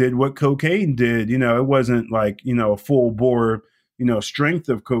mean, it did what cocaine did. It wasn't like, a full bore, strength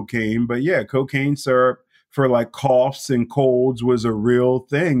of cocaine. But yeah, cocaine syrup for like coughs and colds was a real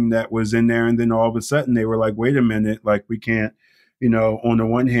thing that was in there. And then all of a sudden they were like, wait a minute, like we can't, on the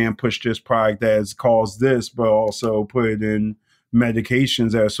one hand, push this product that has caused this, but also put it in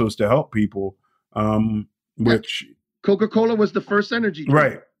medications that are supposed to help people. Which Coca-Cola was the first energy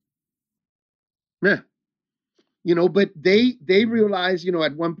drink. Right. Yeah. But they realized,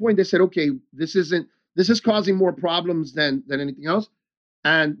 at one point they said, okay, this is causing more problems than anything else,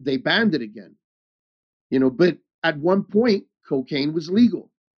 and they banned it again. But at one point cocaine was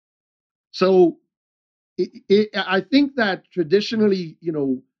legal. So I think that traditionally,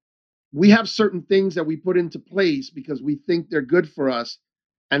 we have certain things that we put into place because we think they're good for us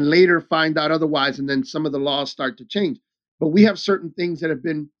and later find out otherwise, and then some of the laws start to change. But we have certain things that have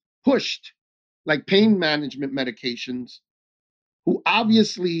been pushed, like pain management medications, who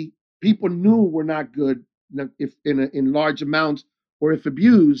obviously people knew were not good if in large amounts or if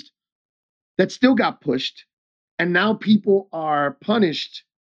abused, that still got pushed. And now people are punished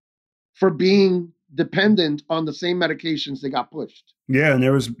for being dependent on the same medications they got pushed. Yeah, and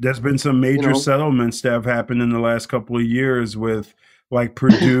there's been some major settlements that have happened in the last couple of years with like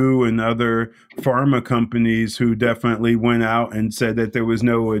Purdue and other pharma companies who definitely went out and said that there was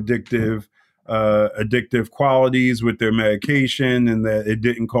no addictive qualities with their medication and that it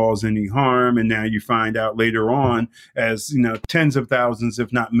didn't cause any harm. And now you find out later on, as tens of thousands,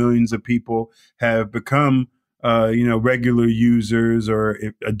 if not millions of people have become regular users or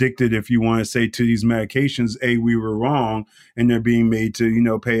addicted, if you want to say, to these medications. We were wrong, and they're being made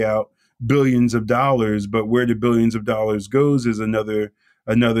to, pay out billions of dollars. But where the billions of dollars goes is another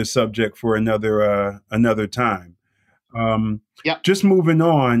subject for another time. Just moving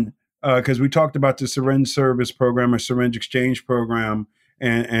on, because we talked about the syringe service program or syringe exchange program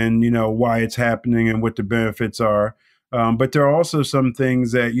and why it's happening and what the benefits are. But there are also some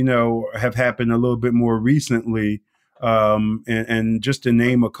things that, have happened a little bit more recently. And just to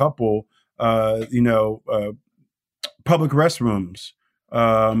name a couple, public restrooms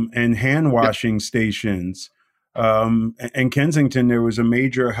and hand washing stations. In Kensington, there was a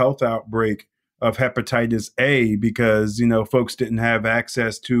major health outbreak of hepatitis A because, folks didn't have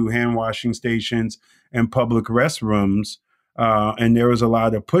access to hand washing stations and public restrooms. And there was a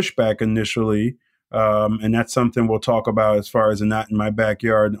lot of pushback initially. And that's something we'll talk about as far as a Not in My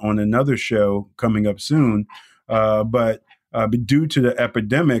Backyard on another show coming up soon. But due to the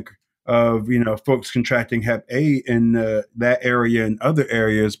epidemic of, folks contracting Hep A in that area and other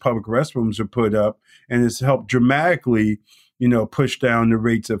areas, public restrooms are put up, and it's helped dramatically, push down the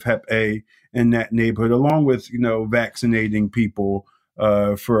rates of Hep A in that neighborhood, along with, vaccinating people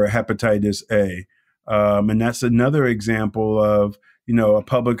for hepatitis A. And that's another example of, a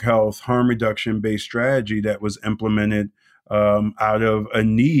public health harm reduction based strategy that was implemented out of a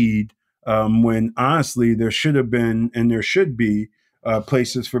need when honestly there should have been and there should be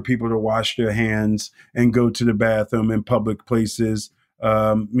places for people to wash their hands and go to the bathroom in public places.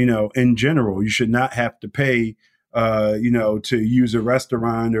 In general, you should not have to pay, to use a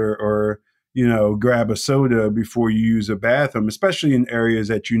restaurant or grab a soda before you use a bathroom, especially in areas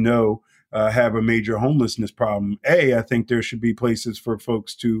that have a major homelessness problem. I think there should be places for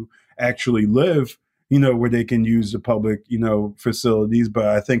folks to actually live, where they can use the public, facilities. But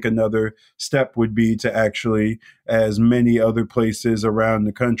I think another step would be to actually, as many other places around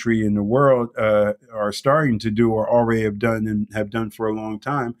the country and the world are starting to do or already have done and have done for a long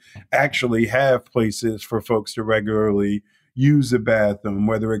time, actually have places for folks to regularly use the bathroom,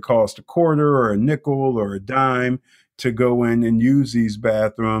 whether it costs a quarter or a nickel or a dime, to go in and use these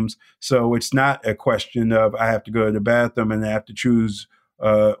bathrooms. So it's not a question of I have to go to the bathroom and I have to choose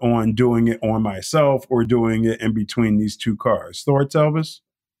on doing it on myself or doing it in between these two cars. Thoughts, Elvis?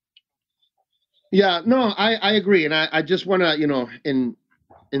 Yeah, no, I agree. And I just want to, in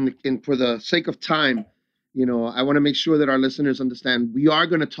for the sake of time, I want to make sure that our listeners understand we are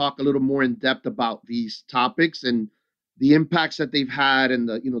going to talk a little more in depth about these topics and the impacts that they've had and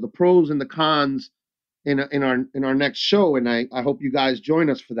the pros and the cons in our next show. And I hope you guys join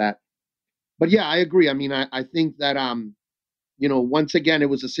us for that. But yeah, I agree. I mean, I think that once again, it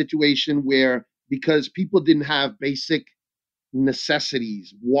was a situation where because people didn't have basic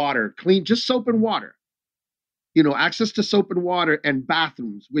necessities, water, clean, just soap and water, access to soap and water and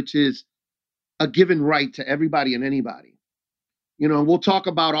bathrooms, which is a given right to everybody and anybody. And we'll talk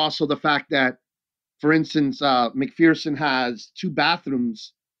about also the fact that, for instance, McPherson has 2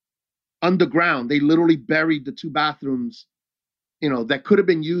 bathrooms underground. They literally buried the 2 bathrooms, that could have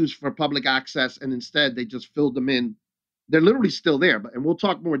been used for public access, and instead they just filled them in. They're literally still there, and we'll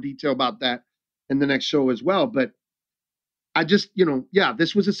talk more detail about that in the next show as well. But I just,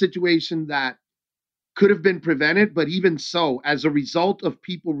 this was a situation that could have been prevented, but even so, as a result of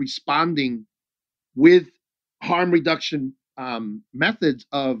people responding with harm reduction methods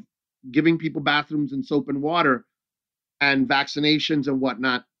of giving people bathrooms and soap and water and vaccinations and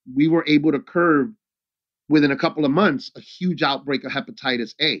whatnot, we were able to curb within a couple of months a huge outbreak of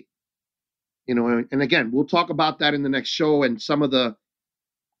hepatitis A. And again, we'll talk about that in the next show and some of the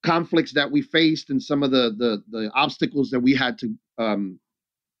conflicts that we faced and some of the obstacles that we had to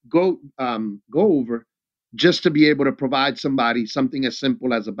go over just to be able to provide somebody something as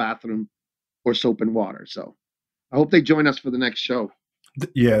simple as a bathroom or soap and water. So I hope they join us for the next show.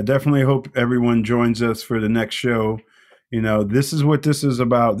 Yeah, definitely hope everyone joins us for the next show. This is what this is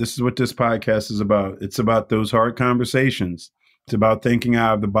about. This is what this podcast is about. It's about those hard conversations. It's about thinking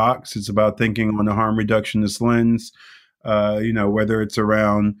out of the box. It's about thinking on the harm reductionist lens, whether it's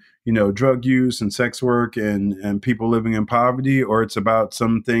around, drug use and sex work and people living in poverty, or it's about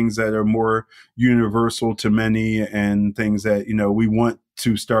some things that are more universal to many and things that, we want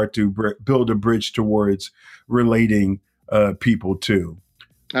to start to build a bridge towards relating people to.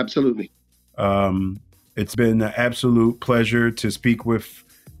 Absolutely. It's been an absolute pleasure to speak with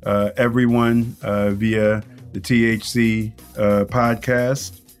everyone via the THC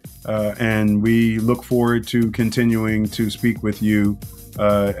podcast. And we look forward to continuing to speak with you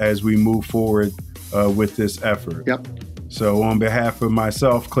as we move forward with this effort. Yep. So on behalf of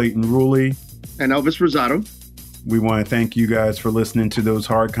myself, Clayton Ruley, and Elvis Rosado, we want to thank you guys for listening to Those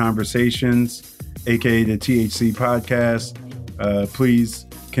Hard Conversations, aka the THC podcast. Please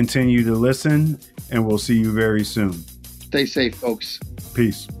continue to listen, and we'll see you very soon. Stay safe, folks.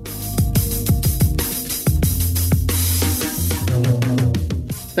 Peace.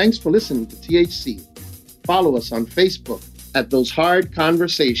 Thanks for listening to THC. Follow us on Facebook at Those Hard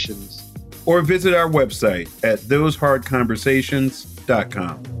Conversations. Or visit our website at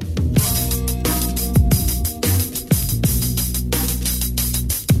thosehardconversations.com.